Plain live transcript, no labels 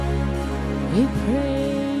We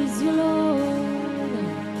praise you, Lord.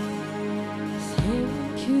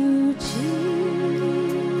 Thank you, Jesus.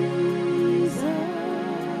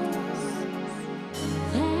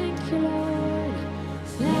 Thank you, Lord.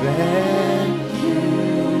 Thank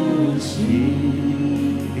you, Jesus.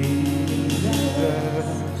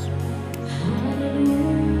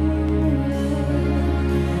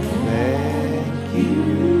 Thank you,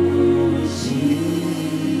 Jesus.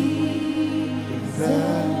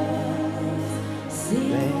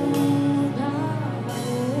 Thank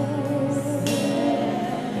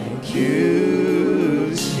you,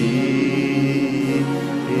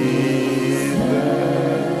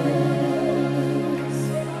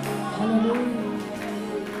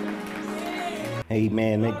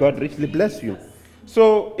 Amen. May God richly bless you.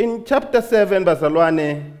 So in chapter 7,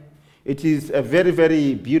 Bazalwane, it is a very,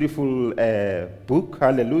 very beautiful book,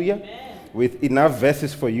 hallelujah, with enough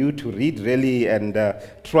verses for you to read really and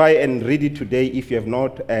try and read it today if you have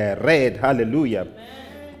not read, hallelujah.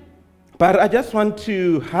 But I just want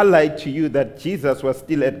to highlight to you that Jesus was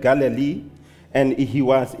still at Galilee and he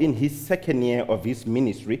was in his second year of his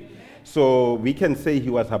ministry. So we can say he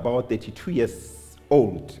was about 32 years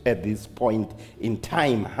old at this point in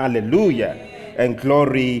time. Hallelujah. And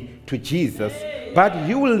glory to Jesus. But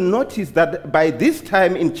you will notice that by this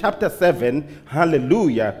time in chapter 7,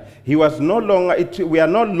 hallelujah, he was no longer, we are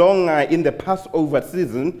no longer in the Passover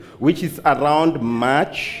season, which is around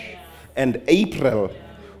March and April.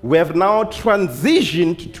 We have now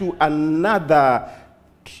transitioned to another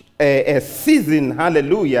a season,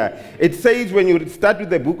 hallelujah. It says when you start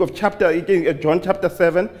with the book of John chapter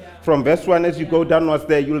 7, from verse 1 as you go downwards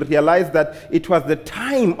there, you'll realize that it was the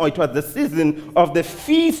time or it was the season of the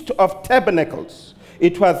Feast of Tabernacles.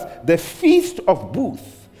 It was the Feast of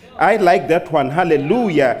Booths. I like that one,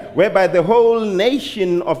 hallelujah, whereby the whole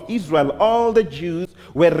nation of Israel, all the Jews,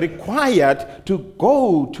 were required to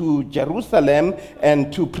go to Jerusalem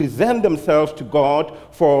and to present themselves to God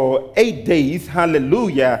for 8 days,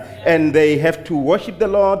 hallelujah, and they have to worship the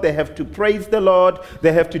Lord, they have to praise the Lord,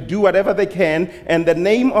 they have to do whatever they can, and the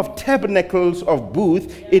name of Tabernacles of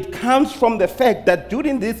Booths, it comes from the fact that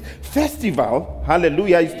during this festival,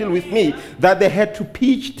 hallelujah, are you still with me, that they had to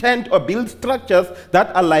pitch tent or build structures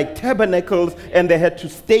that are like tabernacles, and they had to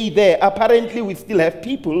stay there. Apparently, we still have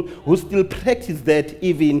people who still practice that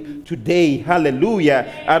even today.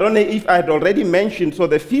 Hallelujah. I don't know if I had already mentioned, so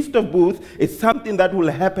the Feast of Booths is something that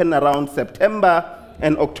will happen around September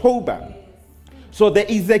and October. So there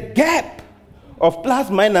is a gap of plus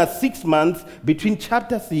minus 6 months between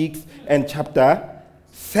chapter 6 and chapter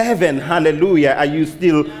 7. Hallelujah. Are you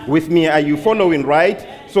still with me? Are you following, right?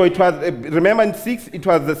 So it was, remember in 6, it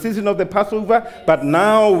was the season of the Passover, but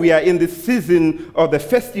now we are in the season of the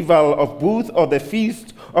Festival of Booths or the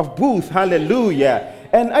Feast of Booths. Hallelujah.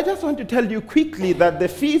 And I just want to tell you quickly that the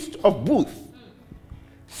Feast of Booths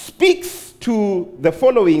speaks to the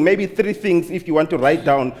following, maybe 3 things if you want to write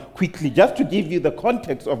down quickly, just to give you the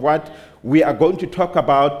context of what we are going to talk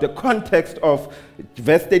about, the context of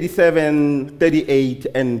verse 37, 38,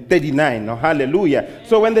 and 39. Oh, hallelujah.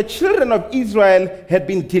 So when the children of Israel had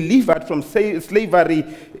been delivered from slavery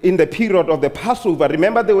in the period of the Passover,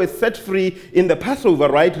 remember they were set free in the Passover,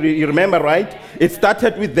 right? You remember, right? It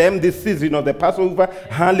started with them this season of the Passover,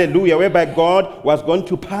 hallelujah, whereby God was going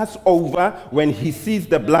to pass over when he sees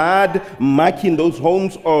the blood marking those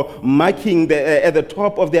homes or marking at the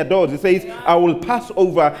top of their doors. He says, I will pass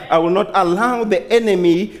over, I will not allow the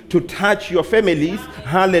enemy to touch your families.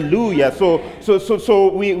 Hallelujah. So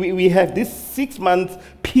we have this 6 months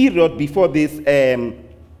period before this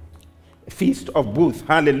Feast of Booths.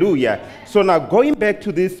 Hallelujah. So now going back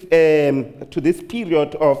to this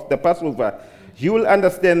period of the Passover, you will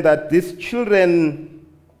understand that these children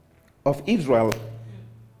of Israel,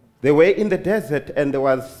 they were in the desert and there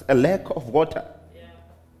was a lack of water. Yeah.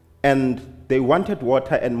 And they wanted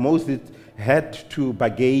water, and Moses had to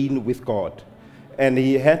bargain with God. And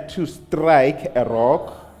he had to strike a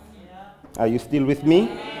rock. Are you still with me?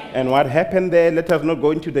 And what happened there, let us not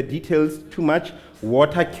go into the details too much.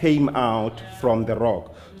 Water came out from the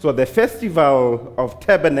rock. So the Festival of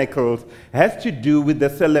Tabernacles has to do with the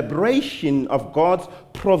celebration of God's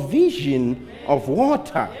provision of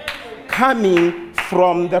water coming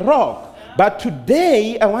from the rock. But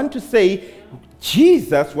today, I want to say,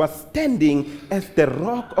 Jesus was standing as the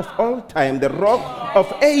rock of all time, the rock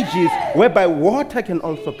of ages, whereby water can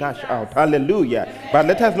also gush out. Hallelujah. But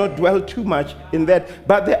let us not dwell too much in that.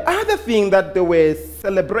 But the other thing that they were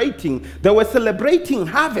celebrating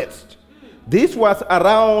harvest. This was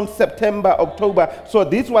around September, October. So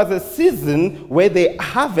this was a season where they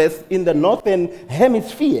harvest in the northern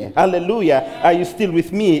hemisphere. Hallelujah. Are you still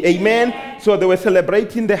with me? Amen. So they were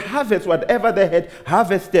celebrating the harvest, whatever they had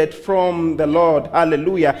harvested from the Lord.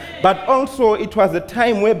 Hallelujah. But also it was a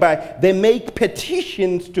time whereby they make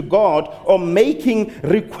petitions to God or making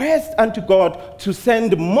requests unto God to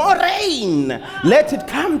send more rain. Let it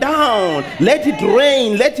come down. Let it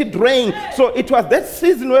rain. Let it rain. So it was that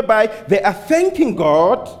season whereby they are thanking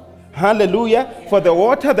God. Hallelujah, for the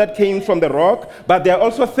water that came from the rock, but they're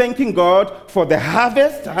also thanking God for the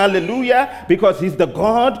harvest. Hallelujah, because He's the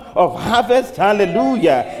God of harvest.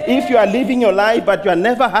 Hallelujah. If you are living your life but you are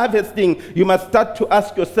never harvesting, you must start to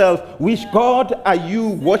ask yourself, which God are you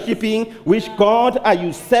worshiping? Which God are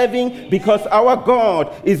you serving? Because our God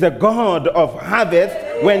is a God of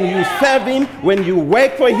harvest. When you serve Him, when you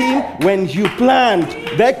work for Him, when you plant,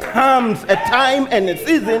 there comes a time and a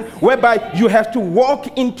season whereby you have to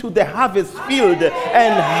walk into the harvest field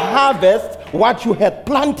and harvest what you had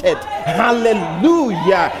planted.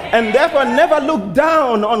 Hallelujah. And therefore never look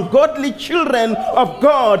down on godly children of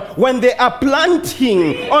God when they are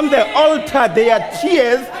planting on the altar their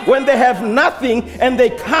tears, when they have nothing and they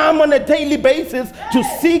come on a daily basis to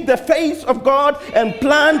seek the face of God and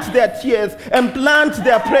plant their tears and plant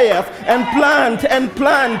their prayers and plant and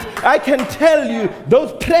plant. I can tell you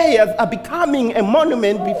those prayers are becoming a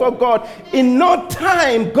monument before God. In no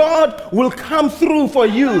time God will come through for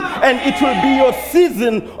you and it will be your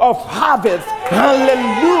season of harvest.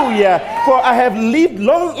 Hallelujah. For I have lived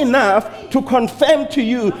long enough to confirm to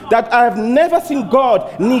you that I have never seen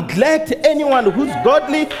God neglect anyone who's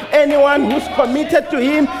godly, anyone who's committed to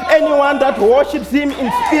Him, anyone that worships Him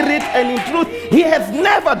in spirit and in truth. He has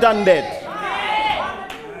never done that.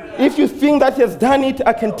 If you think that He has done it,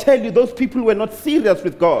 I can tell you those people were not serious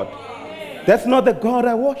with God. That's not the God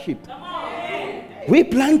I worship. We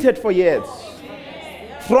planted for years.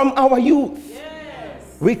 From our youth,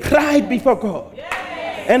 we cried before God.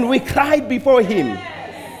 And we cried before Him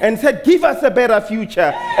and said, give us a better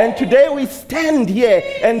future. And today we stand here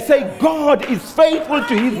and say, God is faithful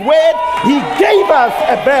to His word. He gave us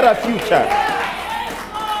a better future.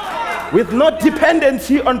 With no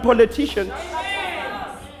dependency on politicians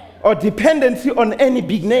or dependency on any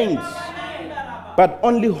big names, but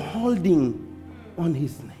only holding on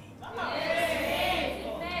His name.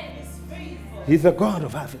 He's a God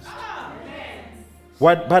of harvest.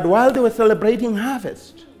 But while they were celebrating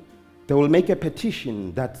harvest, they will make a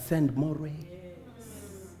petition that send more rain.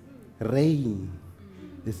 Rain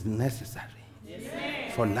is necessary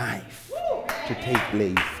for life to take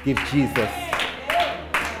place. Give Jesus.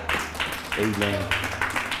 Amen.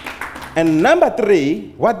 And number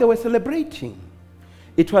 3, what they were celebrating,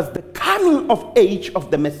 it was the coming of age of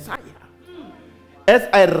the Messiah. As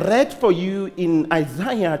I read for you in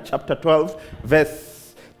Isaiah chapter 12,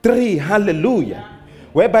 verse 3, hallelujah,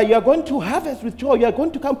 whereby you are going to harvest with joy, you are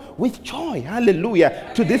going to come with joy,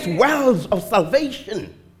 hallelujah, to these wells of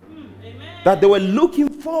salvation. That they were looking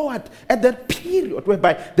forward at that period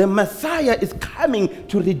whereby the Messiah is coming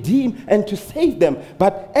to redeem and to save them.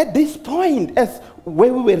 But at this point, as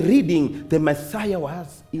where we were reading, the Messiah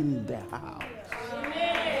was in the house.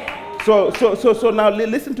 So now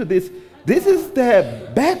listen to this. This is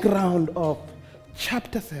the background of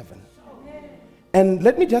chapter 7. And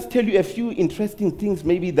let me just tell you a few interesting things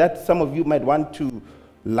maybe that some of you might want to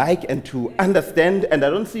like and to understand. And I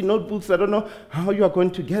don't see notebooks. I don't know how you are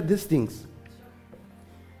going to get these things.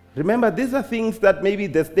 Remember, these are things that maybe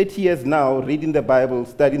there's 30 years now, reading the Bible,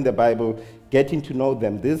 studying the Bible, getting to know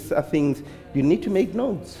them. These are things you need to make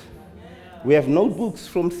notes. We have notebooks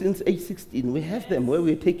from since age 16. We have them where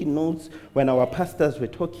we're taking notes when our pastors were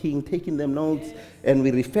talking, taking them notes, and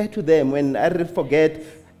we refer to them. When I forget,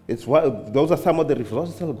 those are some of the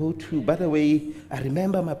resources I'll go to. By the way, I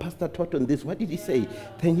remember my pastor taught on this. What did he say?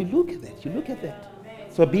 Then you look at that. You look at that.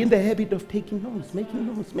 So be in the habit of taking notes, making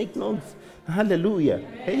notes, make notes. Hallelujah.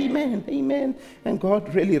 Amen. Amen. And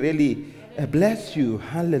God really, really bless you.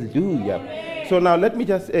 Hallelujah. So now let me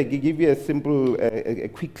just give you a simple, a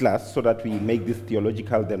quick class so that we make this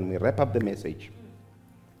theological, then we wrap up the message.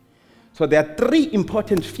 So there are 3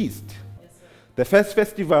 important feasts. The first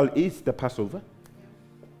festival is the Passover.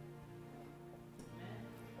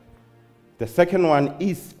 The second one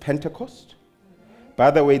is Pentecost. By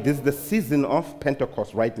the way, this is the season of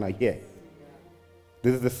Pentecost right now here.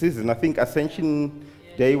 This is the season. I think Ascension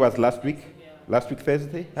Day was last week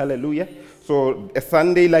Thursday. Hallelujah. So a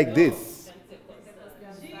Sunday like this,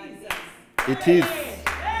 it is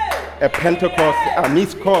a Pentecost, a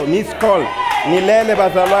missed call. Nilele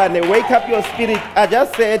bazalwane, wake up your spirit. I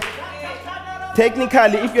just said,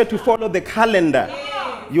 technically, if you're to follow the calendar,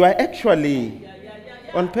 you are actually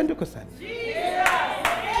on Pentecost Sunday.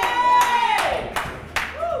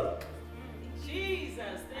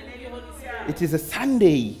 It is a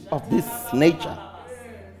Sunday of this nature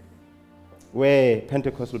where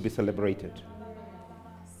Pentecost will be celebrated.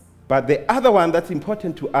 But the other one that's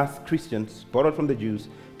important to us Christians, borrowed from the Jews,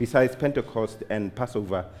 besides Pentecost and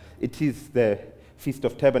Passover, it is the Feast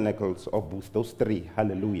of Tabernacles or Booths, those three.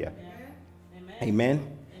 Hallelujah. Amen.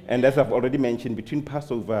 Amen. And as I've already mentioned, between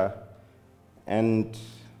Passover and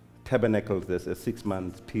Tabernacles, there's a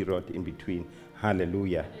 6-month period in between.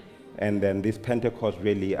 Hallelujah. And then this Pentecost,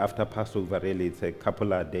 really, after Passover, really, it's a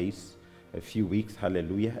couple of days, a few weeks.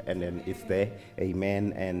 Hallelujah. And then it's there.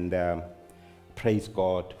 Amen. And praise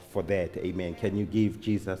God for that. Amen. Can you give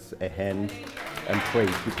Jesus a hand and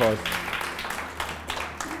praise? Because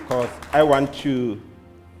I want to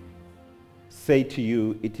say to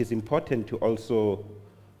you, it is important to also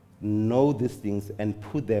know these things and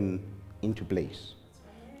put them into place.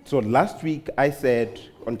 So last week I said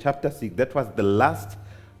on chapter 6, that was the last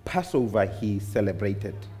Passover he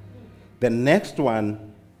celebrated. The next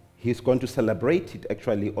one, he's going to celebrate it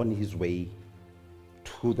actually on his way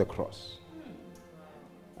to the cross.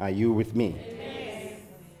 Are you with me? Yes.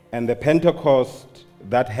 And the Pentecost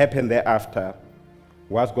that happened thereafter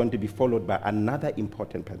was going to be followed by another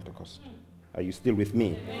important Pentecost. Are you still with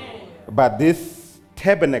me? Yes. But this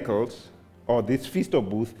Tabernacles, or this Feast of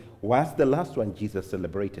Booths, was the last one Jesus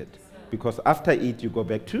celebrated. Because after it, you go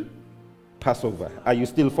back to Passover. Are you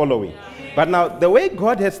still following? Yes. But now, the way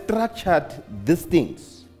God has structured these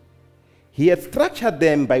things, he has structured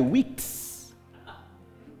them by weeks.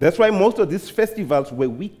 That's why most of these festivals were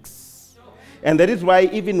weeks. And that is why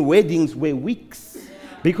even weddings were weeks.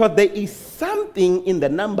 Because there is something in the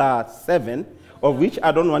number 7, of which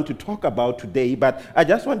I don't want to talk about today, but I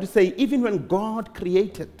just want to say, even when God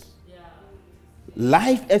created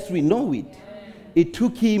life as we know it, it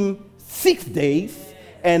took him 6 days,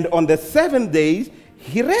 and on the 7th day,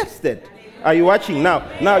 he rested. Are you watching now?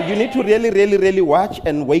 Now, you need to really, really, really watch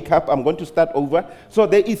and wake up. I'm going to start over. So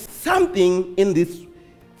there is something in this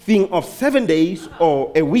thing of 7 days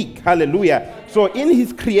or a week. Hallelujah. So in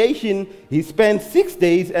his creation, he spent 6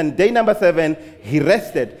 days, and day number 7, he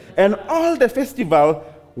rested. And all the festival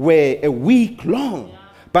were a week long.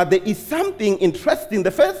 But there is something interesting.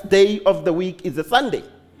 The first day of the week is a Sunday.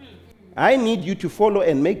 I need you to follow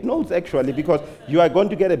and make notes, actually, because you are going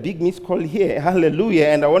to get a big missed call here. Hallelujah.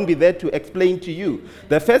 And I won't be there to explain to you.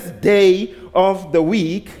 The first day of the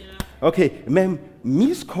week, okay,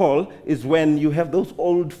 missed call is when you have those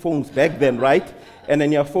old phones back then, right? And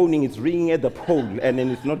then your phone is ringing at the pole, and then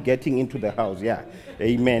it's not getting into the house. Yeah.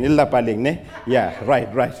 Amen. Yeah,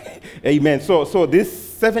 right. Amen. So these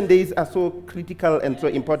 7 days are so critical and so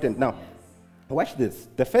important. Now, watch this.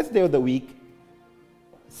 The first day of the week,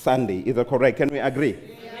 Sunday. Is that correct? Can we agree?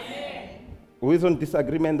 Yes. Who is on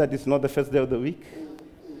disagreement that it's not the first day of the week?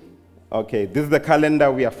 Okay, this is the calendar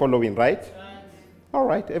we are following, right? All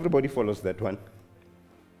right, everybody follows that one.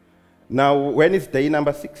 Now, when is day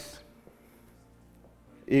number 6?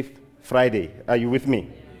 If Friday. Are you with me?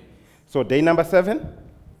 So day number 7?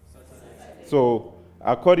 So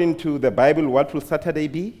according to the Bible, what will Saturday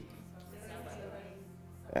be?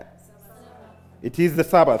 It is the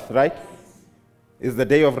Sabbath, right? It's the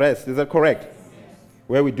day of rest. Is that correct?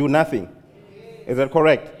 Where we do nothing. Is that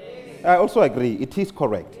correct? I also agree. It is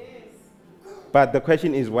correct. But the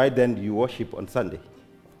question is, why then do you worship on Sunday?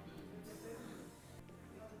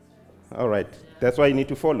 All right. That's why you need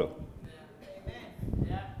to follow.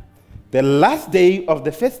 The last day of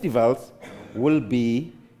the festivals will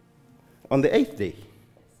be on the 8th day.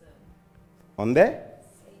 On the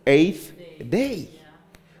 8th day.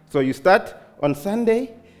 So you start on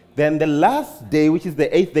Sunday, then the last day, which is the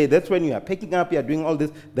 8th day, that's when you are picking up, you are doing all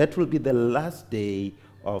this, that will be the last day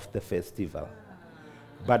of the festival.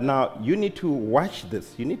 But now you need to watch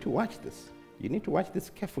this. You need to watch this. You need to watch this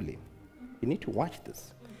carefully. You need to watch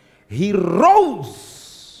this. He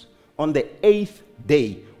rose on the 8th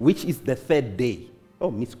day, which is the 3rd day.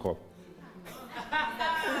 Oh, missed call.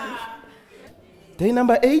 Day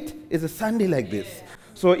number 8 is a Sunday like this.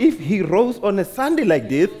 So if he rose on a Sunday like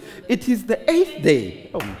this, it is the 8th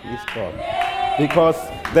day. Oh, missed call. Because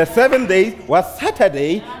the 7th day was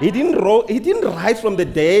Saturday. He didn't rise from the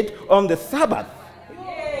dead on the Sabbath.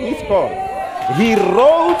 Missed call. He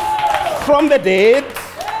rose from the dead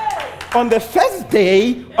on the first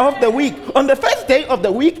day of the week. On the first day of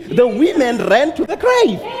the week, the women ran to the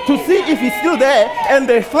grave to see if he's still there, and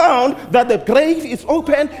they found that the grave is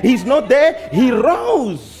open. He's not there. He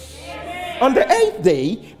rose on the 8th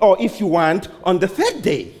day, or if you want, on the 3rd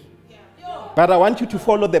day. But I want you to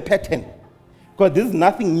follow the pattern, because this is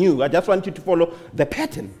nothing new. I just want you to follow the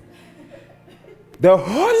pattern. The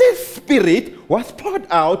Holy Spirit was poured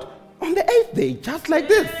out on the 8th day, just like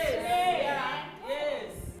this.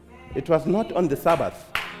 It was not on the Sabbath.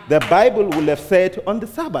 The Bible will have said on the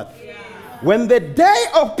Sabbath. When the day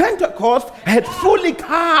of Pentecost had fully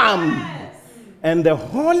come and the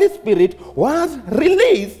Holy Spirit was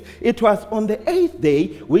released, it was on the 8th day,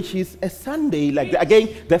 which is a Sunday, again,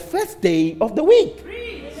 the first day of the week.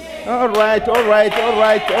 All right.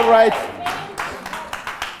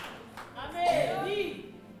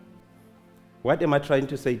 What am I trying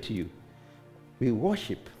to say to you? We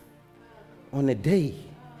worship on a day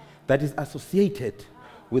that is associated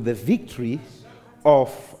with the victory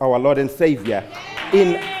of our Lord and Savior.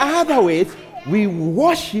 In other words, we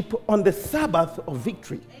worship on the Sabbath of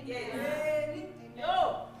victory.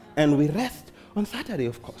 And we rest on Saturday,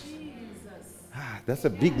 of course. That's a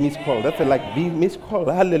big miscall. That's a big miscall.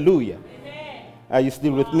 Hallelujah. Are you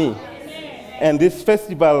still with me? And this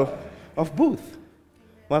festival of Booth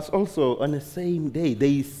was also on the same day. There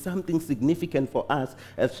is something significant for us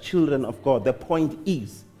as children of God. The point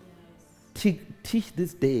is, teach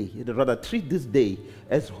this day, rather treat this day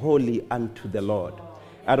as holy unto the Lord.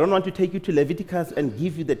 I don't want to take you to Leviticus and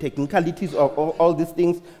give you the technicalities of all these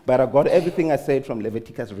things, but I got everything I said from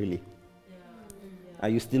Leviticus really. Are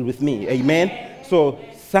you still with me? Amen? So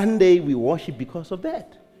Sunday we worship because of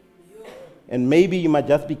that. And maybe you might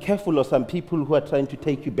just be careful of some people who are trying to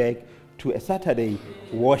take you back to a Saturday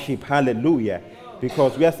worship. Hallelujah.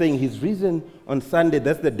 Because we are saying He's risen on Sunday.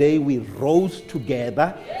 That's the day we rose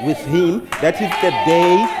together with Him. That is the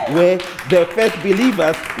day where the first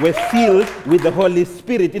believers were filled with the Holy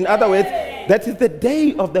Spirit. In other words, that is the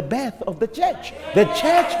day of the birth of the church. The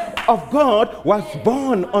church of God was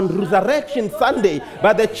born on Resurrection Sunday,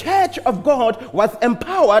 but the church of God was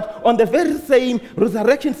empowered on the very same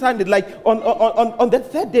Resurrection Sunday, like on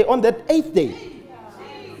that third day, on that 8th day.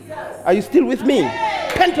 Are you still with me?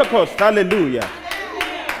 Pentecost, hallelujah.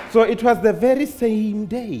 So it was the very same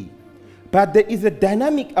day. But there is a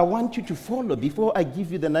dynamic I want you to follow before I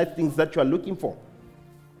give you the nice things that you are looking for.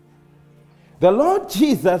 The Lord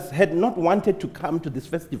Jesus had not wanted to come to this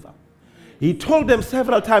festival. He told them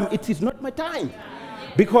several times, it is not my time.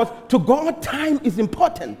 Because to God, time is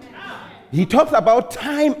important. He talks about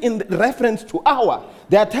time in reference to hour.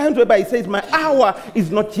 There are times whereby he says, my hour is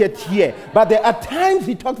not yet here. But there are times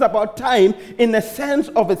he talks about time in a sense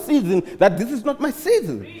of a season, that this is not my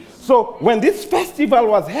season. So when this festival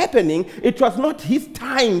was happening, it was not his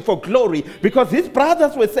time for glory, because his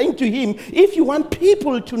brothers were saying to him, if you want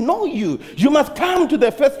people to know you, you must come to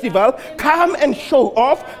the festival, come and show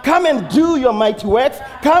off, come and do your mighty works,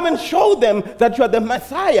 come and show them that you are the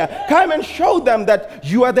Messiah, come and show them that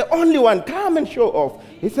you are the only one, come and show off.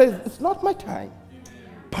 He says, it's not my time.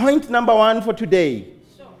 Point number 1 for today,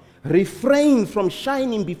 refrain from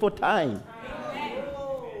shining before time.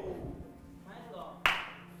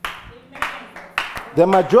 The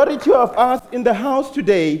majority of us in the house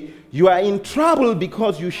today, you are in trouble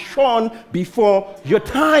because you shone before your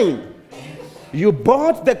time. You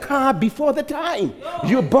bought the car before the time.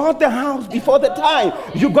 You bought the house before the time.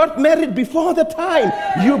 You got married before the time.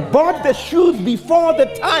 You bought the shoes before the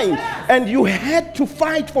time. And you had to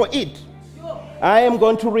fight for it. I am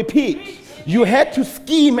going to repeat. You had to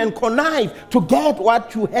scheme and connive to get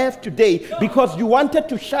what you have today because you wanted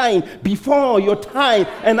to shine before your time.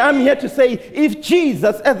 And I'm here to say, if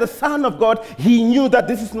Jesus, as the Son of God, he knew that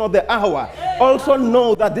this is not the hour, also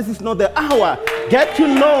know that this is not the hour. Get to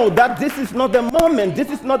know that this is not the moment, this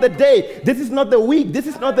is not the day, this is not the week, this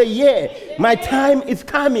is not the year. My time is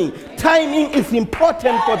coming. Timing is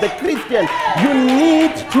important for the Christian. You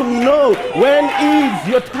need to know when is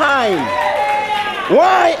your time.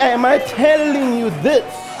 Why am I telling you this?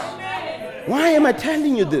 Why am I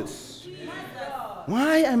telling you this?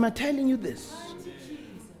 Why am I telling you this?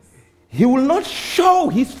 He will not show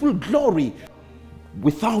his full glory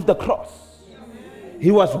without the cross.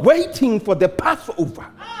 He was waiting for the Passover.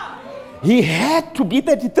 He had to be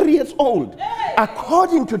 33 years old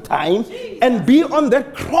according to time and be on the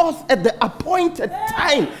cross at the appointed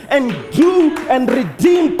time and do and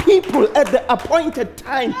redeem people at the appointed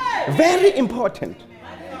time. Very important.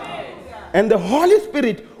 And the Holy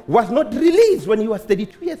Spirit was not released when he was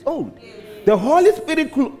 32 years old. The Holy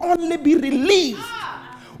Spirit could only be released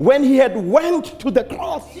when he had went to the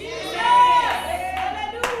cross.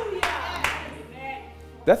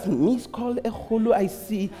 That's miscalled a holo I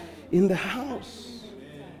see in the house.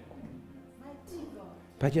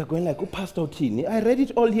 But you're going like, oh, Pastor Tini, I read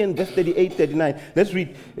it all here in verse 38, 39. Let's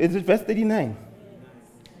read. Is it verse 39?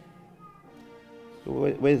 So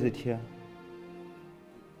where is it here?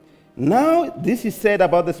 Now this is said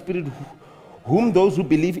about the Spirit whom those who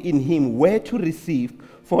believe in him were to receive,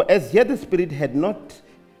 for as yet the Spirit had not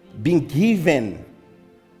been given,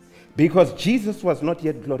 because Jesus was not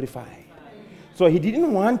yet glorified. So he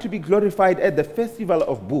didn't want to be glorified at the festival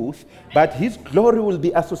of booths, but his glory will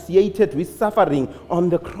be associated with suffering on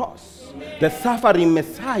the cross, the suffering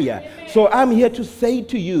Messiah. So I'm here to say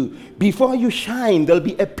to you, before you shine, there'll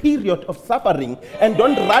be a period of suffering, and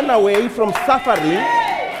don't run away from suffering.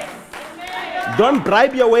 Don't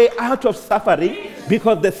bribe your way out of suffering,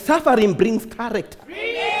 because the suffering brings character.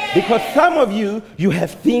 Because some of you, you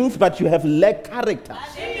have things, but you have lack character.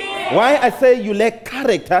 Why I say you lack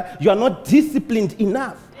character, you are not disciplined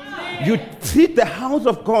enough. You treat the house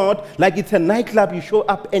of God like it's a nightclub, you show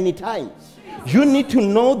up anytime. You need to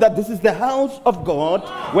know that this is the house of God.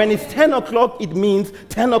 When it's 10 o'clock, it means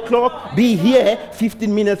 10 o'clock, be here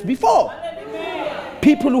 15 minutes before.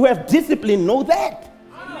 People who have discipline know that.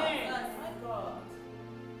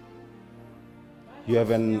 You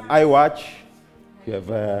have an iWatch, you have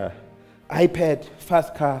an iPad,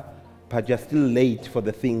 fast car, but you're still late for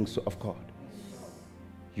the things of God.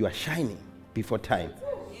 You are shining before time.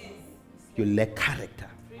 You lack character.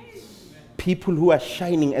 People who are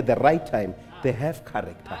shining at the right time, they have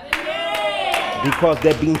character. Because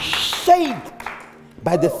they're being shaped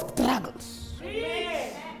by the struggles.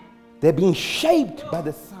 They're being shaped by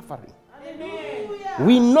the suffering.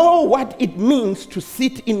 We know what it means to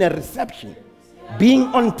sit in a reception, being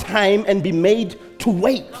on time and be made to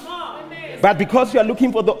wait. But because you are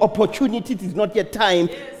looking for the opportunity, it is not yet time,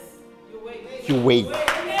 you wait.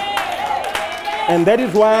 And that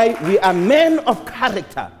is why we are men of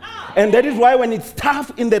character. And that is why when it's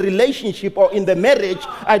tough in the relationship or in the marriage,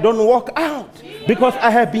 I don't walk out, because I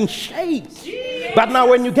have been shaped. But now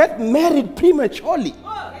when you get married prematurely,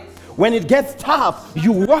 when it gets tough,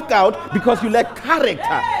 you walk out because you lack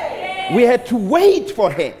character. We had to wait for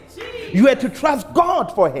her. You had to trust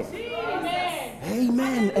God for her.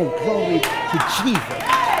 Amen and glory to Jesus.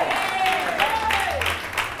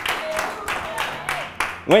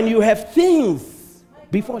 When you have things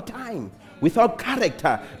before time without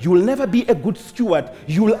character, you will never be a good steward.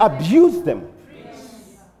 You will abuse them.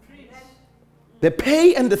 The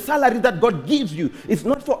pay and the salary that God gives you is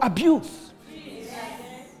not for abuse.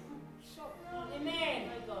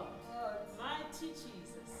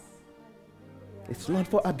 It's not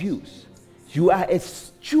for abuse. You are a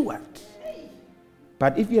steward.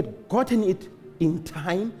 But if you had gotten it in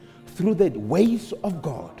time through the ways of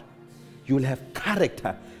God, you will have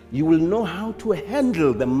character. You will know how to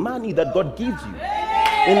handle the money that God gives you.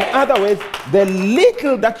 In other words, the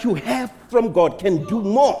little that you have from God can do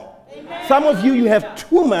more. Some of you, you have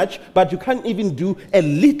too much, but you can't even do a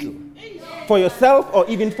little for yourself or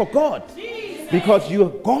even for God. Because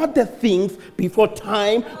you got the things before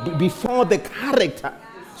time, before the character.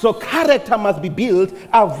 So character must be built.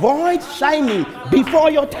 Avoid shining before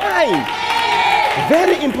your time.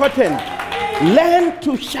 Very important. Learn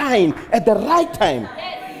to shine at the right time.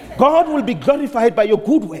 God will be glorified by your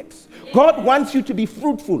good works. God wants you to be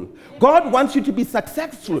fruitful. God wants you to be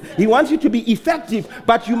successful. He wants you to be effective.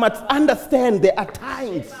 But you must understand there are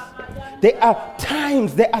times. There are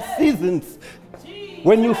times, there are seasons.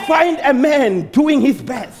 When you find a man doing his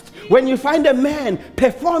best, when you find a man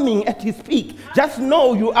performing at his peak, just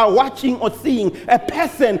know you are watching or seeing a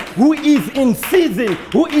person who is in season,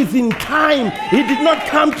 who is in time. He did not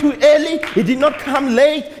come too early, he did not come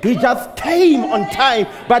late, he just came on time,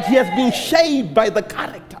 but he has been shaped by the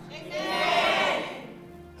character.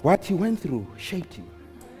 What he went through shaped him.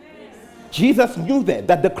 Jesus knew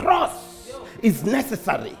that the cross is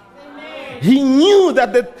necessary. He knew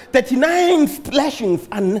that the 39 lashings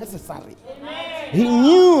are necessary. He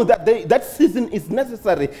knew that that season is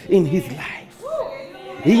necessary in his life.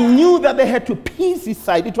 He knew that they had to pierce his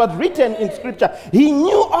side. It was written in scripture. He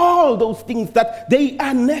knew all those things, that they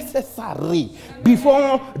are necessary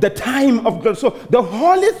before the time of God. So the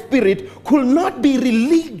Holy Spirit could not be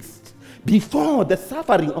released before the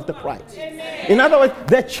suffering of the Christ. In other words,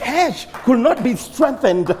 the church could not be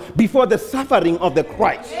strengthened before the suffering of the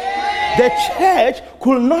Christ. The church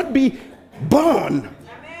could not be born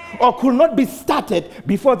or could not be started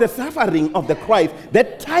before the suffering of the Christ.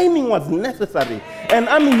 That timing was necessary. And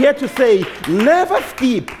I'm here to say, never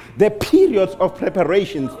skip the periods of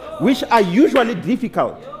preparations, which are usually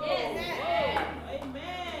difficult.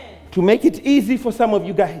 To make it easy for some of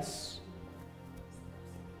you guys,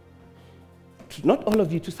 not all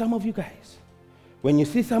of you, to some of you guys, when you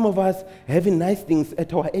see some of us having nice things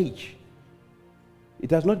at our age, it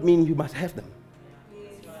does not mean you must have them.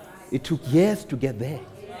 It took years to get there.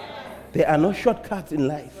 There are no shortcuts in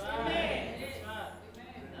life.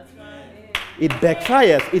 It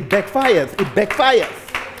backfires, it backfires, it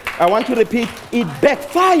backfires. I want to repeat, it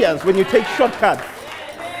backfires when you take shortcuts.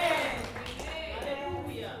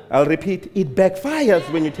 I'll repeat, it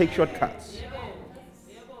backfires when you take shortcuts.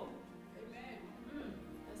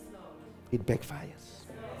 It backfires.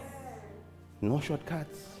 No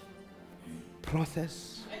shortcuts.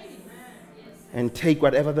 Process. And take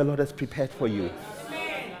whatever the Lord has prepared for you.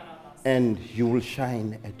 And you will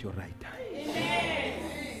shine at your right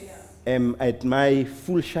time. At my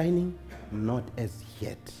full shining? Not as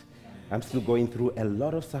yet. I'm still going through a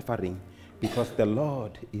lot of suffering because the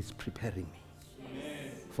Lord is preparing me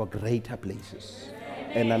for greater places.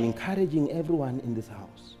 And I'm encouraging everyone in this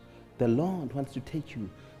house. The Lord wants to take you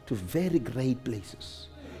to very great places.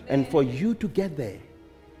 And for you to get there,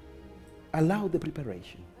 allow the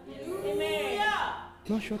preparation.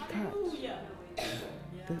 No shortcut.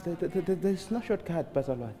 There's no shortcut,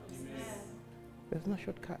 Pastor Lord. There's no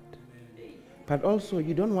shortcut. But also,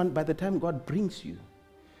 you don't want, by the time God brings you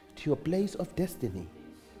to your place of destiny,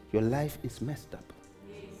 your life is messed up.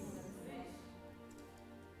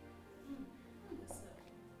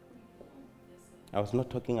 I was not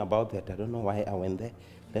talking about that. I don't know why I went there.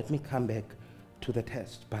 Let me come back to the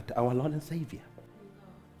test. But our Lord and Savior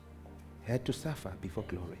had to suffer before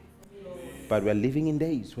glory. But we're living in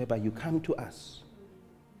days whereby you come to us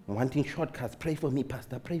wanting shortcuts. Pray for me,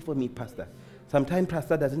 Pastor. Pray for me, Pastor. Sometimes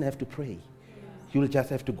Pastor doesn't have to pray. You'll just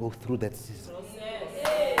have to go through that season.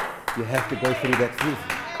 You have to go through that season.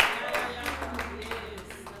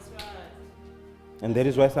 And that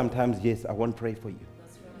is why sometimes, yes, I won't pray for you.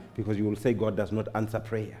 Because you will say God does not answer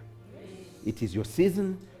prayer. It is your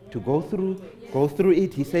season to go through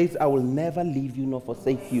it. He says, I will never leave you nor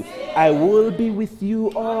forsake you. I will be with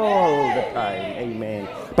you all the time. Amen.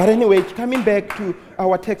 But anyway, coming back to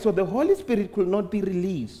our text, so the Holy Spirit could not be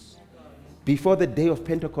released before the day of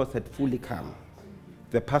Pentecost had fully come.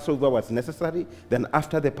 The Passover was necessary. Then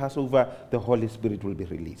after the Passover, the Holy Spirit will be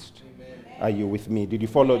released. Amen. Are you with me? Did you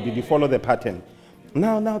follow the pattern?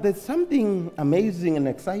 Now there's something amazing and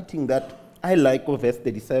exciting that I like of verse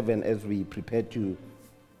 37 as we prepare to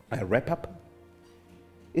wrap up.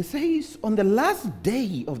 It says, on the last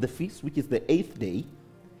day of the feast, which is the 8th day,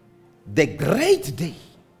 the great day,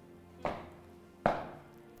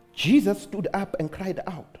 Jesus stood up and cried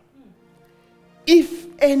out, if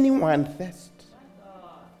anyone thirsts.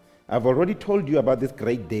 I've already told you about this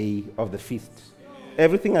great day of the feast.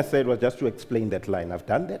 Everything I said was just to explain that line. I've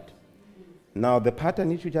done that. Now, the part I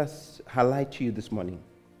need to just highlight to you this morning.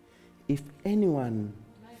 If anyone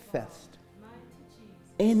thirsts,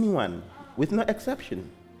 anyone, with no exception,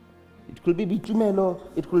 it could be Bitumelo,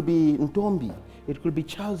 it could be Ntombi, it could be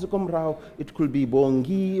Charles Komrao, it could be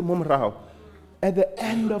Bongi Momrao. At the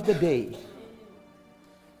end of the day,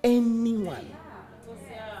 anyone.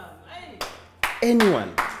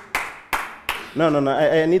 No,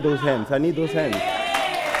 I need those hands.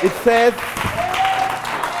 It says,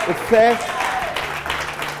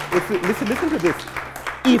 listen to this.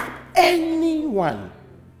 If anyone,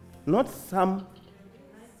 not some,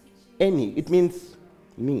 any, it means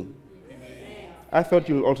me. I thought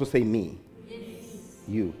you'll also say me.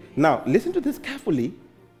 You. Now, listen to this carefully.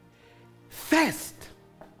 First.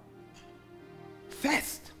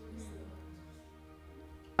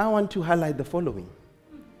 I want to highlight the following.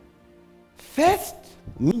 First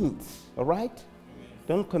means, all right?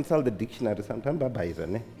 Don't consult the dictionary. Sometimes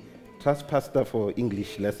trust pastor for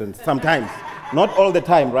English lessons. Sometimes. Not all the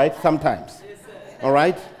time, right? Sometimes. All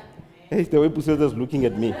right? Hey, the way Pusela is looking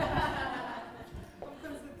at me.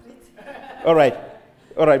 All right.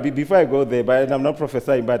 Before I go there, but I'm not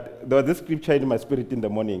prophesying, but there was this scripture in my spirit in the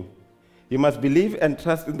morning. You must believe and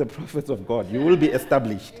trust in the prophets of God. You will be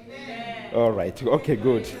established. All right. Okay,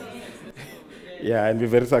 good. Yeah, and be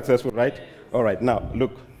very successful, right? All right. Now,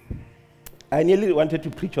 look. I nearly wanted to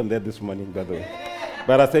preach on that this morning, by the way.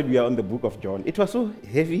 But I said we are on the book of John. It was so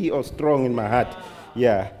heavy or strong in my heart.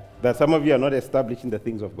 Yeah, that some of you are not established in the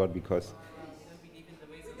things of God because...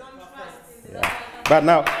 Yeah. But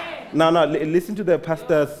now, listen to the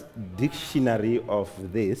pastor's dictionary of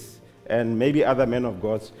this, and maybe other men of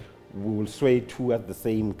God will sway towards the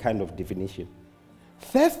same kind of definition.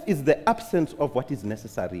 Thirst is the absence of what is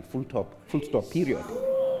necessary, full stop, period.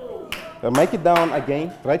 Write it down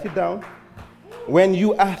again, write it down. When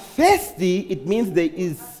you are thirsty, it means there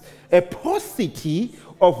is a paucity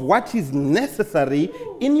of what is necessary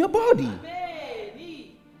in your body.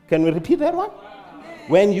 Can we repeat that one?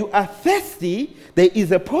 When you are thirsty, there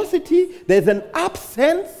is a paucity, there's an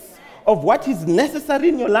absence of what is necessary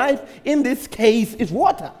in your life. In this case, is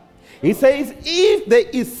water. He says, if there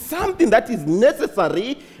is something that is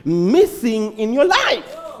necessary missing in your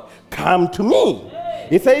life, come to me.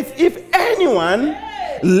 He says, if anyone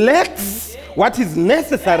lacks what is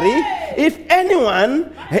necessary, If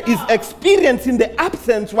anyone is experiencing the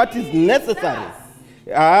absence, what is necessary?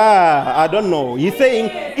 I don't know. He's saying,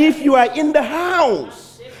 if you are in the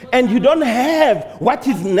house and you don't have what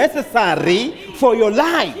is necessary for your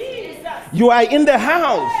life, you are in the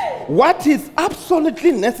house. What is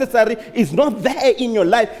absolutely necessary is not there in your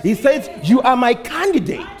life. He says, you are my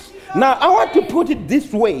candidate. Now, I want to put it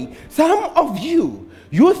this way. Some of you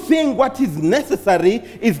think what is necessary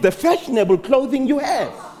is the fashionable clothing you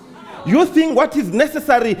have. You think what is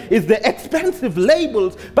necessary is the expensive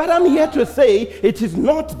labels, but I'm here to say it is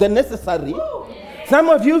not the necessary. Some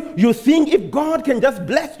of you think if God can just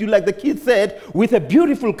bless you, like the kid said, with a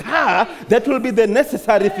beautiful car, that will be the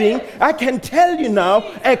necessary thing. I can tell you now,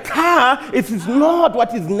 a car is not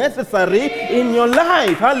what is necessary in your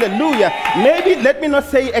life. Hallelujah. Maybe, let me not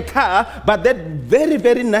say a car, but that very,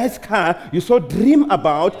 very nice car you so dream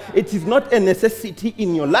about, it is not a necessity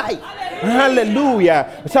in your life.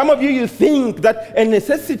 Hallelujah. Some of you think that a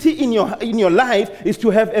necessity in your life is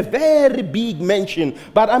to have a very big mansion,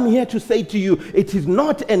 but I'm here to say to you, it is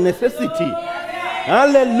not a necessity.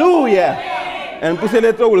 Hallelujah. And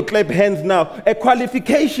Puseleto will clap hands now. A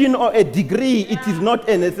qualification or a degree, it is not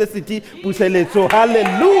a necessity. Puseleto,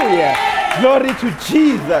 hallelujah. Glory to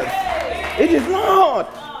Jesus. It is not.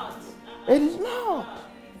 It is not.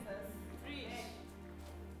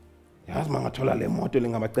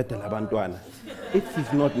 It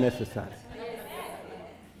is not necessary.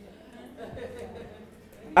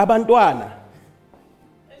 Abantwana,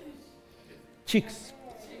 chicks,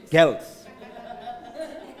 girls,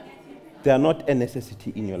 they are not a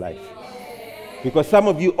necessity in your life. Because some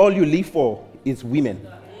of you, all you live for is women.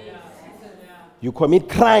 You commit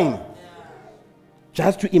crime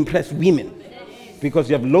just to impress women because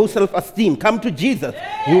you have low self-esteem. Come to Jesus.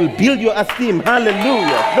 He will build your esteem.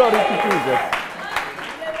 Hallelujah. Glory to Jesus.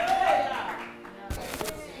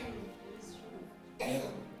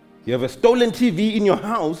 You have a stolen TV in your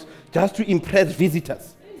house just to impress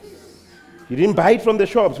visitors. You didn't buy it from the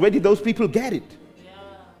shops. Where did those people get it?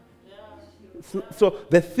 So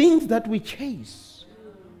the things that we chase,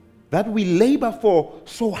 that we labor for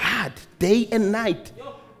so hard, day and night,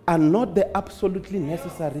 are not the absolutely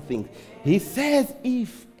necessary things. He says,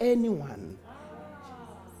 if anyone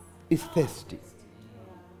is thirsty,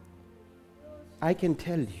 I can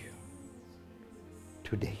tell you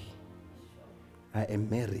today, I am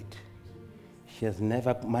married. She has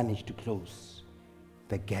never managed to close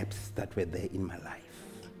the gaps that were there in my life.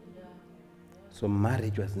 So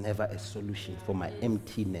marriage was never a solution for my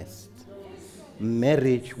empty nest.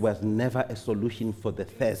 Marriage was never a solution for the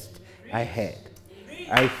thirst I had.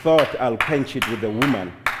 I thought I'll quench it with a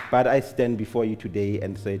woman, but I stand before you today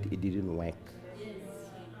and said it didn't work.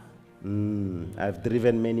 I've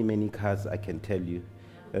driven many, many cars, I can tell you,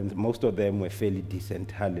 and most of them were fairly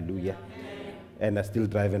decent. Hallelujah. And I still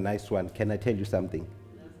drive a nice one. Can I tell you something?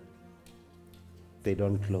 They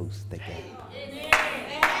don't close the gap. They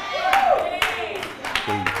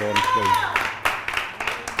don't close.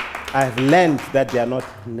 I've learned that they are not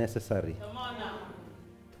necessary. Come on now.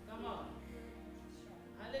 Come on.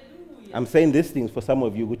 Hallelujah. I'm saying these things for some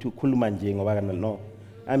of you to kulumanjing or no.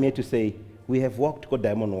 I'm here to say we have walked go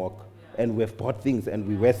Diamond Walk and we have bought things and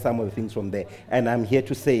we wear some of the things from there. And I'm here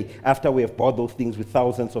to say after we have bought those things with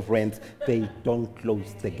thousands of rands, they don't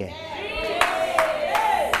close the gap.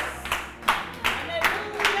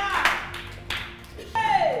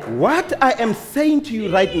 What I am saying to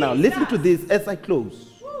you right now, listen to this as I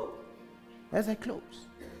close. As I close.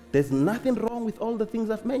 There's nothing wrong with all the things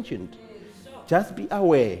I've mentioned. Just be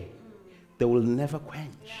aware, they will never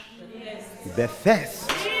quench the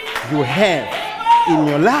thirst you have in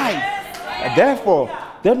your life. Therefore,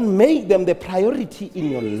 don't make them the priority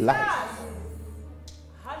in your life.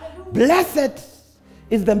 Blessed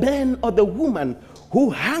is the man or the woman who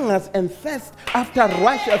hungers and thirsts after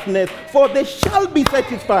righteousness, for they shall be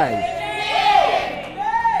satisfied.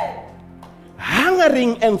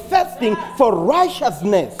 Hungering and thirsting for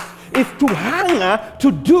righteousness is to hunger to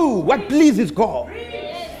do what pleases God.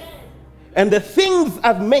 And the things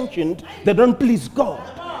I've mentioned, they don't please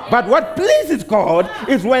God. But what pleases God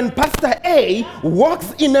is when Pastor A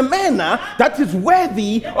walks in a manner that is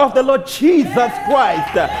worthy of the Lord Jesus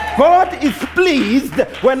Christ. God is pleased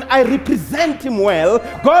when I represent him well.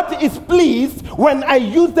 God is pleased when I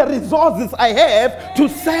use the resources I have to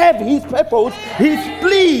serve his purpose. He's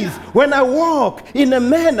pleased when I walk in a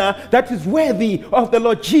manner that is worthy of the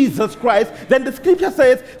Lord Jesus Christ. Then the scripture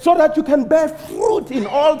says, so that you can bear fruit in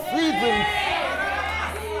all seasons.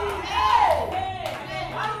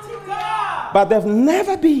 But they've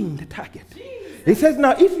never been the target. He says,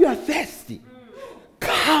 now if you are thirsty,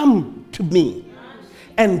 come to me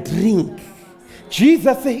and drink.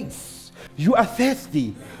 Jesus says, you are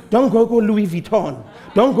thirsty. Don't go Louis Vuitton.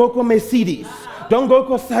 Don't go Mercedes. Don't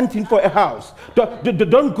go something for a house.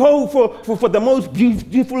 Don't go for the most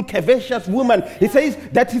beautiful, curvaceous woman. He says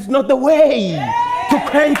that is not the way to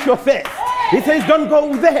quench your thirst. He says, don't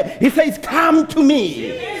go there. He says, come to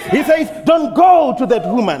me. He says, don't go to that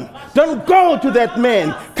woman. Don't go to that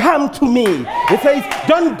man. Come to me. He says,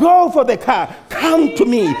 don't go for the car. Come to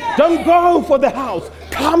me. Don't go for the house.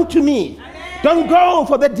 Come to me. Don't go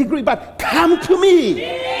for the degree, but come to me.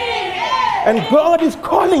 And God is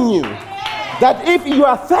calling you that if you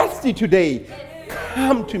are thirsty today,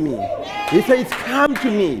 come to me. He says, come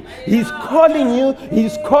to me. He's calling you.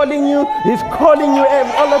 He's calling you. He's calling you,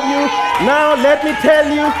 all of you. Now let me tell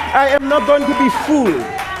you, I am not going to be fooled.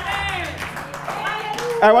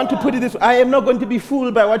 I want to put it this way. I am not going to be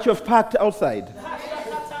fooled by what you have packed outside.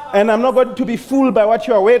 And I'm not going to be fooled by what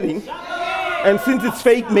you are wearing. And since it's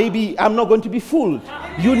fake, maybe I'm not going to be fooled.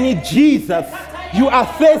 You need Jesus. You are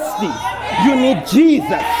thirsty. You need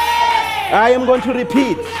Jesus. I am going to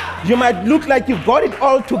repeat. You might look like you've got it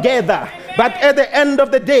all together, but at the end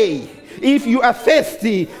of the day, if you are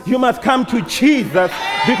thirsty, you must come to Jesus,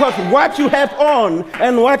 because what you have on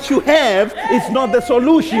and what you have is not the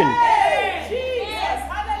solution.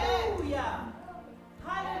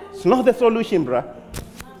 It's not the solution, bruh.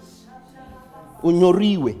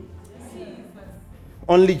 Unyoriwe.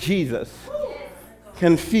 Only Jesus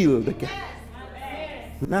can fill the gap.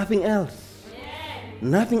 Nothing else.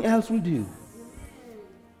 Nothing else will do.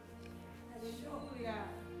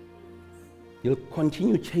 You'll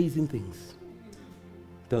continue chasing things.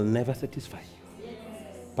 They'll never satisfy you.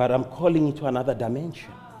 But I'm calling you to another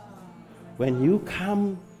dimension. When you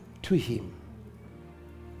come to Him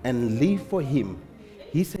and live for Him,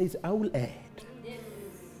 He says, I will add.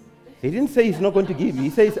 He didn't say He's not going to give you. He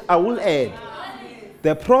says, I will add.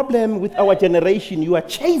 The problem with our generation, you are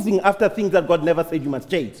chasing after things that God never said you must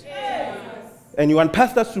chase. And you want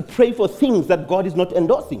pastors to pray for things that God is not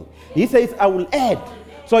endorsing. He says, I will add.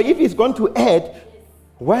 So if He's going to add,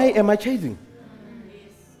 why am I chasing?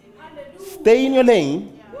 Stay in your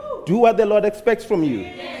lane. Do what the Lord expects from you.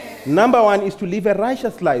 Number one is to live a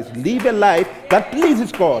righteous life. Live a life that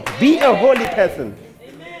pleases God. Be a holy person.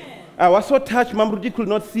 I was so touched, Mamruji could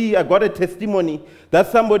not see. I got a testimony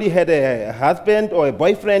that somebody had a husband or a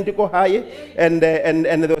boyfriend to go higher, and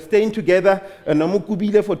they were staying together, and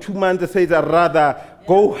for 2 months. They says, I'd rather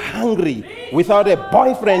go hungry without a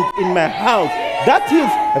boyfriend in my house. That is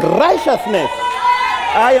righteousness.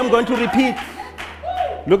 I am going to repeat.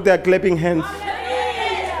 Look, they're clapping hands.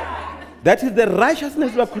 That is the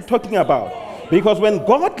righteousness we're talking about. Because when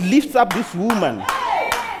God lifts up this woman,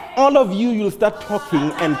 all of you, you'll start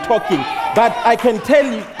talking and talking. But I can tell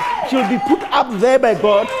you, she'll be put up there by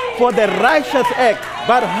God for the righteous act.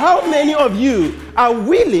 But how many of you are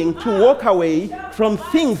willing to walk away from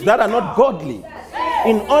things that are not godly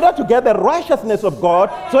in order to get the righteousness of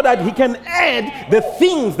God, so that He can add the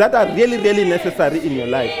things that are really, really necessary in your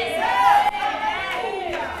life?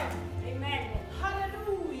 Amen.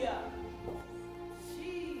 Hallelujah.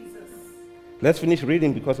 Jesus. Let's finish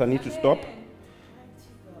reading because I need to stop.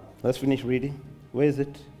 Let's finish reading. Where is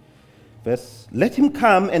it? Let him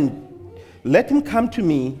come to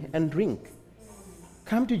me and drink.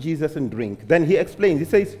 Come to Jesus and drink. Then He explains. He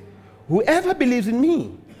says, whoever believes in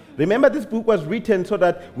me. Remember, this book was written so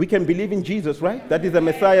that we can believe in Jesus, right? That is the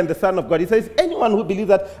Messiah and the Son of God. He says, anyone who believes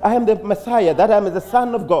that I am the Messiah, that I am the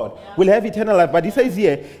Son of God, will have eternal life. But He says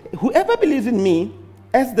here, whoever believes in me,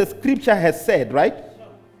 as the scripture has said, right?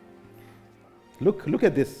 Look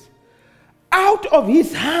at this. Out of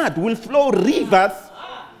his heart will flow rivers.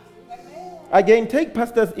 Again, take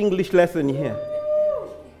Pastor's English lesson here.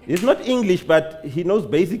 It's not English, but he knows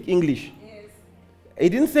basic English. He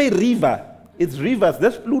didn't say river. It's rivers.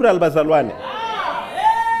 That's plural, bazalwane.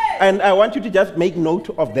 And I want you to just make note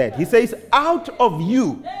of that. He says, out of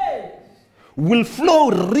you will flow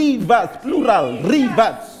rivers, plural,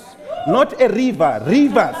 rivers. Not a river,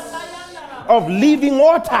 rivers of living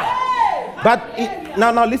water. But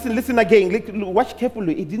now listen again. Watch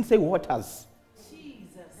carefully. It didn't say waters.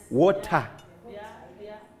 Water.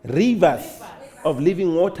 Rivers of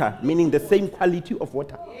living water, meaning the same quality of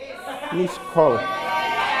water. Please call.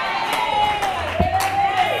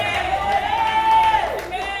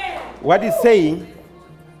 What it's saying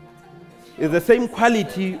is the same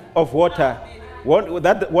quality of water.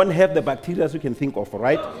 That won't have the bacteria you can think of,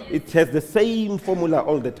 right? It has the same formula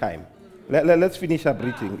all the time. Let's finish up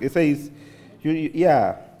reading. It says,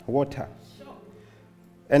 water.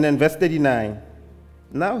 And then verse 39.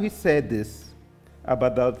 Now He said this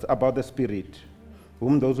about the Spirit,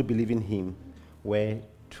 whom those who believe in Him were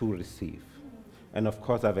to receive. And of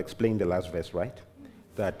course, I've explained the last verse, right?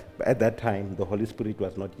 That at that time, the Holy Spirit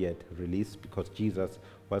was not yet released because Jesus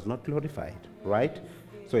was not glorified, right?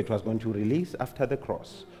 So it was going to release after the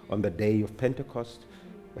cross on the day of Pentecost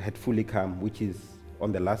had fully come, which is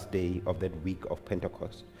on the last day of that week of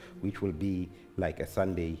Pentecost, which will be like a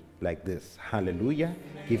Sunday like this. Hallelujah.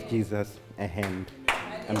 Give Jesus a hand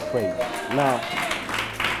and praise. Now,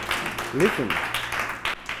 listen.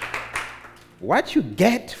 What you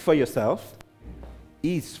get for yourself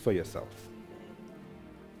is for yourself.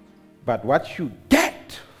 But what you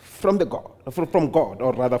get from God,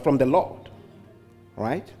 or rather from the Lord,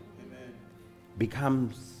 right,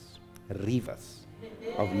 becomes rivers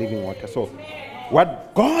of living water. So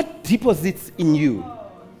what God deposits in you,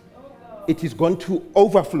 it is going to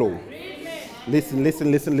overflow. Listen,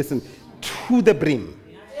 to the brim.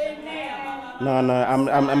 No,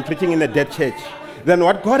 I'm preaching in a dead church. Then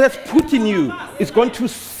what God has put in you is going to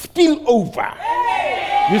spill over.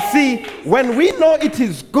 You see, when we know it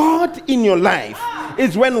is God in your life,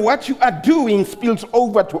 is when what you are doing spills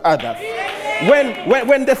over to others.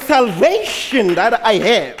 When the salvation that I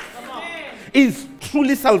have is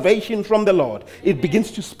truly salvation from the Lord, it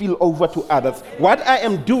begins to spill over to others. What I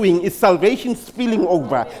am doing is salvation spilling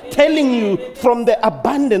over, telling you from the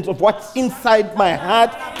abundance of what's inside my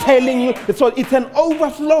heart, telling you. So it's an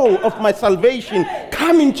overflow of my salvation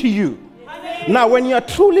coming to you. Now, when you are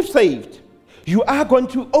truly saved, you are going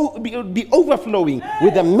to be overflowing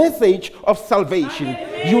with the message of salvation.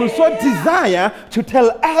 You will so desire to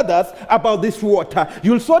tell others about this water.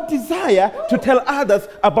 You will so desire to tell others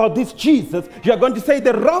about this Jesus. You are going to say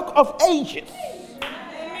the Rock of Ages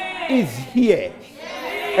is here.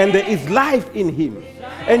 And there is life in him.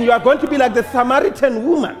 And you are going to be like the Samaritan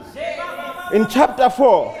woman in chapter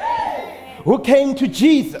 4 who came to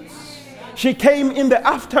Jesus. She came in the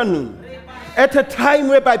afternoon, at a time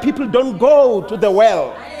whereby people don't go to the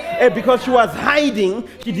well. Because she was hiding,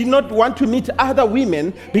 she did not want to meet other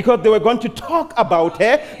women because they were going to talk about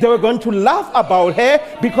her. They were going to laugh about her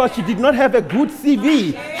because she did not have a good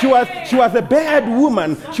CV. She was a bad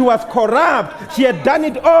woman. She was corrupt. She had done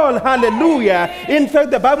it all. Hallelujah. In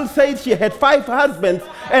fact, the Bible says she had 5 husbands,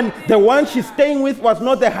 and the one she's staying with was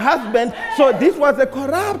not the husband. So this was a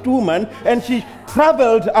corrupt woman, and she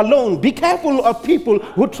traveled alone. Be careful of people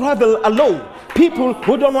who travel alone. People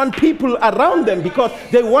who don't want people around them because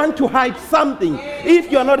they want to hide something. If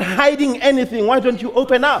you're not hiding anything, why don't you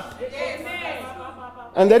open up?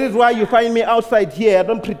 And that is why you find me outside here. I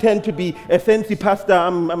don't pretend to be a fancy pastor.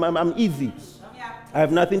 I'm easy. I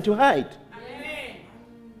have nothing to hide.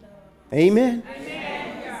 Amen.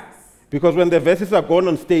 Because when the verses are gone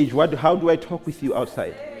on stage, how do I talk with you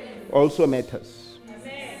outside? Also matters.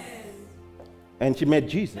 And she met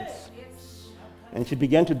Jesus. And she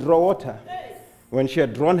began to draw water. When she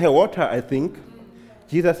had drawn her water, I think,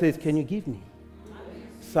 Jesus says, "Can you give me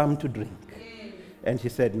some to drink?" And she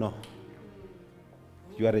said, "No.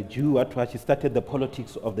 You are a Jew." That's why she started the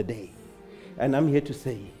politics of the day. And I'm here to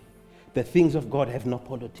say, the things of God have no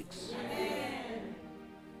politics.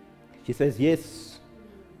 She says, "Yes,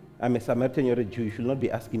 I'm a Samaritan, you're a Jew. You should not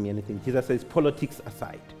be asking me anything." Jesus says, "Politics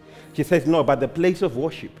aside." She says, "No, but the place of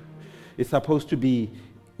worship is supposed to be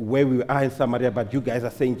where we are in Samaria, but you guys are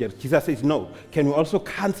saying that." Jesus says, "No, can we also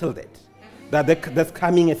cancel that? That's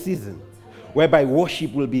coming a season whereby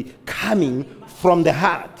worship will be coming from the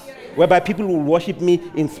heart, whereby people will worship me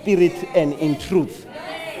in spirit and in truth.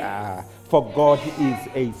 For God is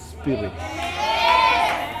a spirit."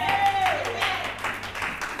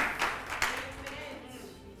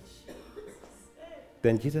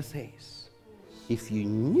 Then Jesus says, "If you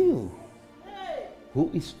knew who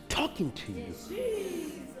is talking to you,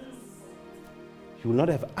 you will not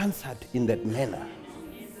have answered in that manner.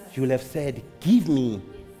 You will have said, 'Give me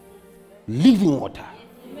living water.'"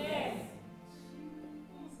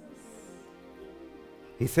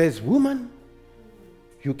 He says, "Woman,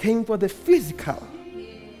 you came for the physical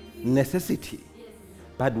necessity.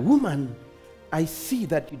 But woman, I see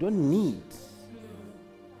that you don't need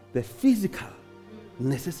the physical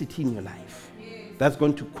necessity in your life. That's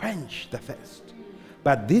going to quench the thirst.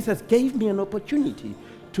 But this has gave me an opportunity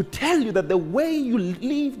to tell you that the way you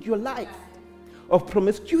lived your life of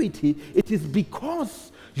promiscuity, it is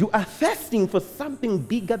because you are thirsting for something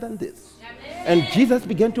bigger than this." Amen. And Jesus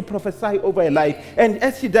began to prophesy over her life. And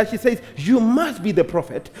as she does, she says, "You must be the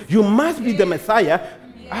prophet. You must be the Messiah."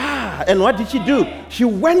 And what did she do? She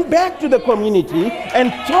went back to the community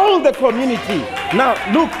and told the community. Now,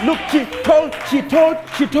 look, she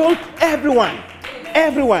told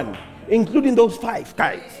everyone, including those 5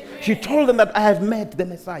 guys. She told them that I have met the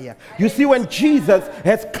Messiah. You see, when Jesus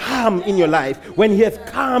has come in your life, when he has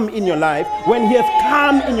come in your life, when he has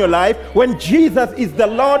come in your life, when Jesus is the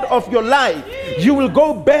Lord of your life, you will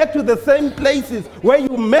go back to the same places where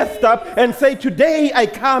you messed up and say, today I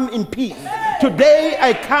come in peace. Today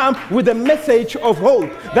I come with a message of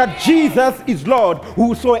hope that Jesus is Lord.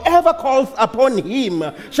 Whosoever calls upon him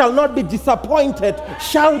shall not be disappointed,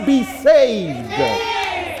 shall be saved.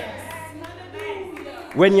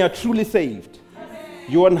 When you are truly saved,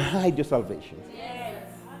 you won't hide your salvation.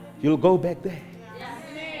 You'll go back there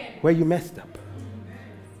where you messed up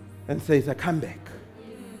and say, I come back,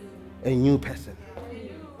 a new person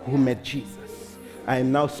who met Jesus. I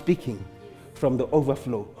am now speaking from the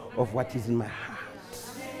overflow of what is in my heart.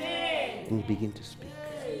 And you begin to speak.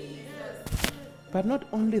 But not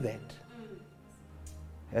only that,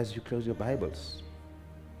 as you close your Bibles,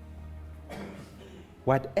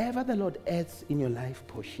 whatever the Lord adds in your life,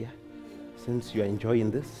 Portia, since you are enjoying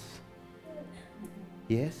this,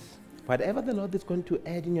 yes, whatever the Lord is going to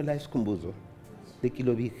add in your life, Skumbuzo,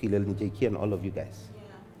 and all of you guys,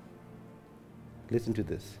 listen to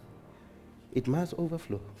this. It must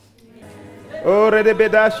overflow.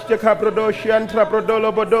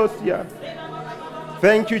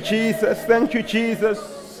 Thank you, Jesus. Thank you,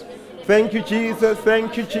 Jesus. Thank you, Jesus.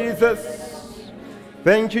 Thank you, Jesus.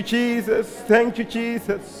 Thank you, Jesus. Thank you,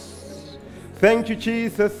 Jesus. Thank you,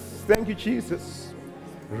 Jesus. Thank you, Jesus.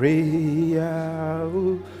 Ria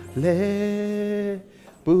le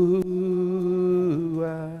bua.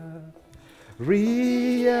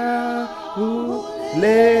 Ria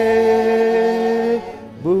le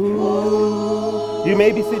bua. You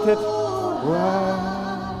may be seated. Wow.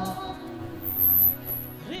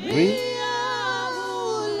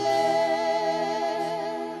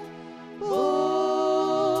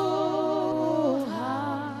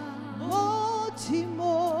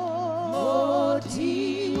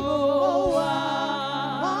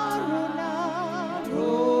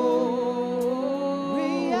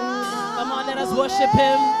 Worship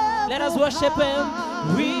him. Let us worship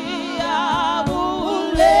him. We are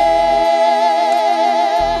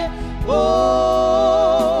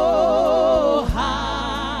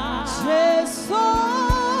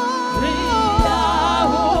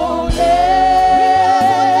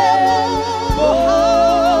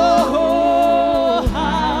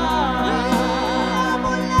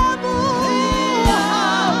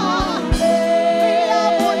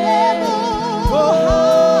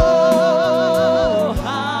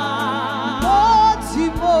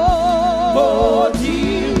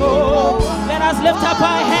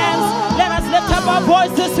our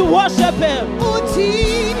voices to worship him.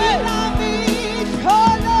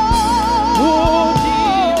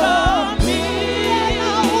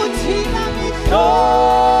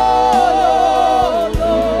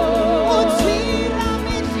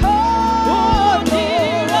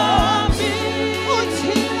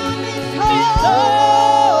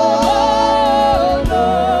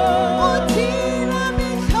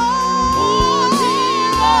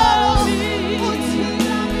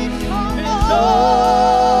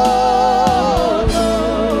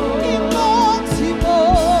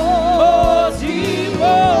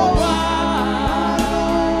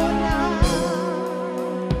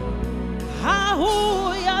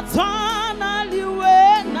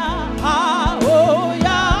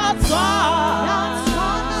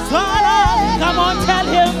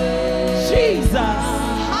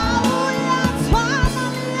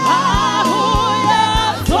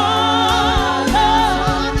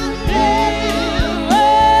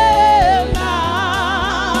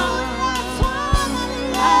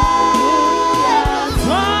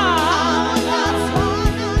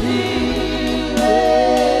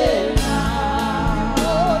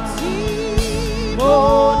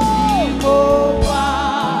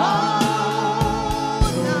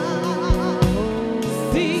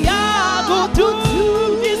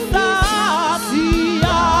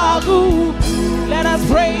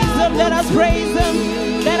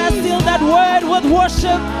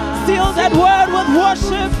 Worship, seal that word with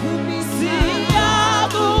worship.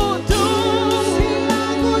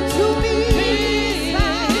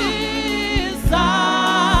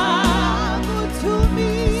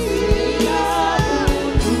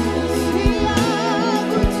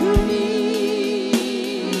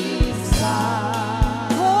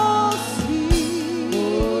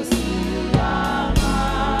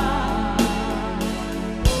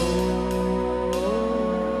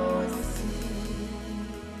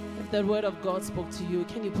 The word of God spoke to you.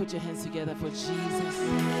 Can you put your hands together for Jesus?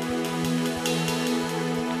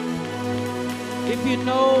 If you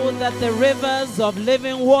know that the rivers of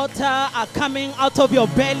living water are coming out of your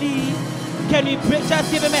belly, can you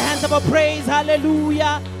just give him a hand of praise?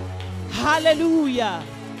 Hallelujah. Hallelujah.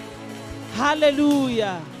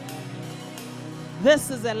 Hallelujah. This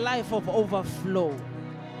is a life of overflow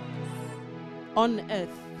on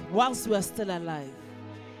earth whilst we are still alive.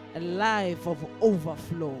 A life of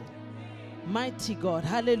overflow. Mighty God.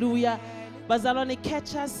 Hallelujah. Bazalwane,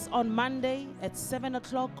 catch us on Monday at 7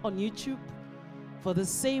 o'clock on YouTube for the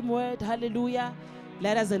same word. Hallelujah.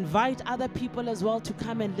 Let us invite other people as well to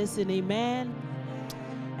come and listen. Amen.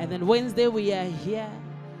 And then Wednesday we are here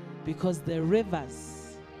because the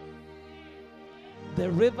rivers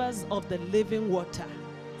of the living water,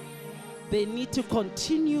 they need to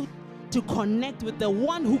continue to connect with the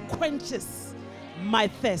one who quenches my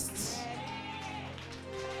thirst.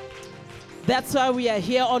 That's why we are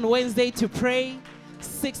here on Wednesday to pray,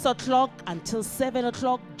 6 o'clock until 7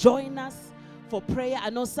 o'clock. Join us for prayer. I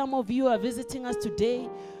know some of you are visiting us today.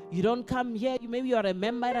 You don't come here. Maybe you are a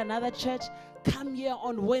member at another church. Come here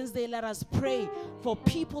on Wednesday. Let us pray for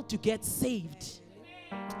people to get saved.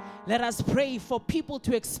 Let us pray for people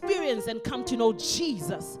to experience and come to know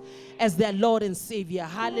Jesus as their Lord and Savior.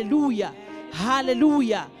 Hallelujah.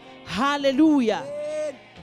 Hallelujah. Hallelujah.